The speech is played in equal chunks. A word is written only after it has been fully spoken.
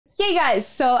Hey guys,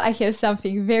 so I have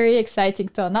something very exciting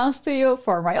to announce to you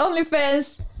for my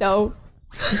OnlyFans. So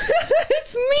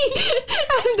It's me!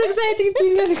 I'm the exciting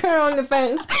thing on her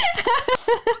OnlyFans.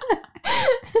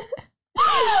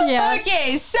 Yeah.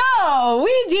 Okay, so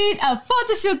we did a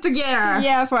photo shoot together.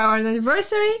 Yeah, for our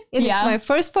anniversary. It's my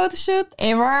first photo shoot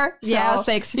Ever. Yeah, So,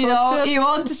 sexy you photo know, shoot. you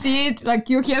want to see it, like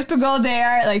you have to go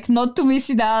there, like not to miss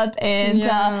it out.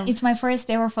 And it's my first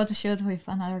ever photo shoot with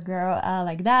another girl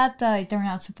like that. It turned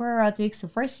out super erotic,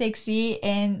 super sexy,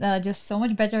 and just so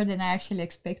much better than I actually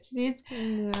expected it.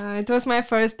 Yeah, it was my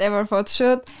first ever photo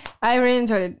shoot. I really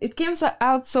enjoyed it. It came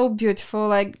out so beautiful.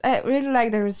 Like, I really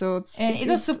like the results. And it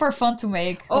was super fun to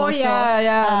make. Oh, also. yeah,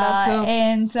 that too.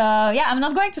 And yeah, I'm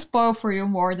not going to spoil for you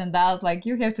more than that. Like,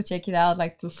 you have to check it out,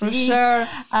 like, to see. For sure.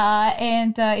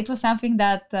 And it was something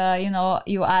that, you know,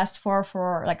 you asked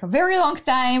for like a very long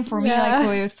time. For me,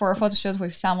 like, for a photo shoot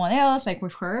with someone else, like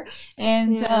with her.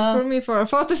 And for me, for a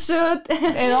photo shoot.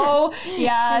 You know,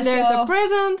 yeah. And there's a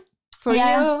present. For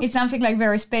you. It's something like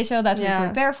very special that we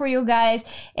prepare for you guys,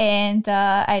 and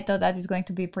I thought that it's going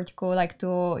to be pretty cool, like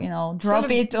to, you know, drop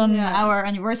it on our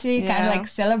anniversary, kind of like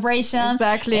celebration.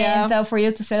 Exactly. And for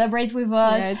you to celebrate with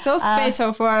us. Yeah, it's so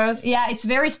special for us. Yeah, it's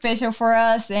very special for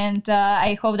us, and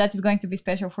I hope that it's going to be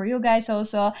special for you guys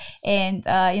also. And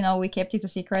you know, we kept it a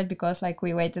secret because like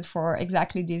we waited for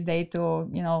exactly this day to,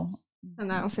 you know,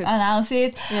 announce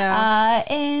it. Yeah.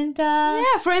 And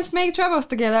yeah, friends make troubles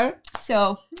together.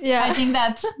 So I think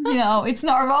that, you know, it's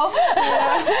normal.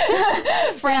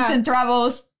 Friends and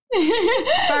troubles.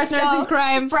 Partners in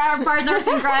crime. Partners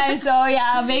in crime. So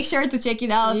yeah, make sure to check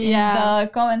it out in the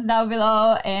comments down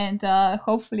below, and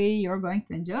hopefully you're going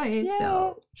to enjoy it. Yeah.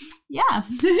 So yeah.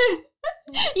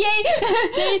 Yay!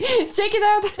 Check it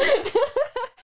out.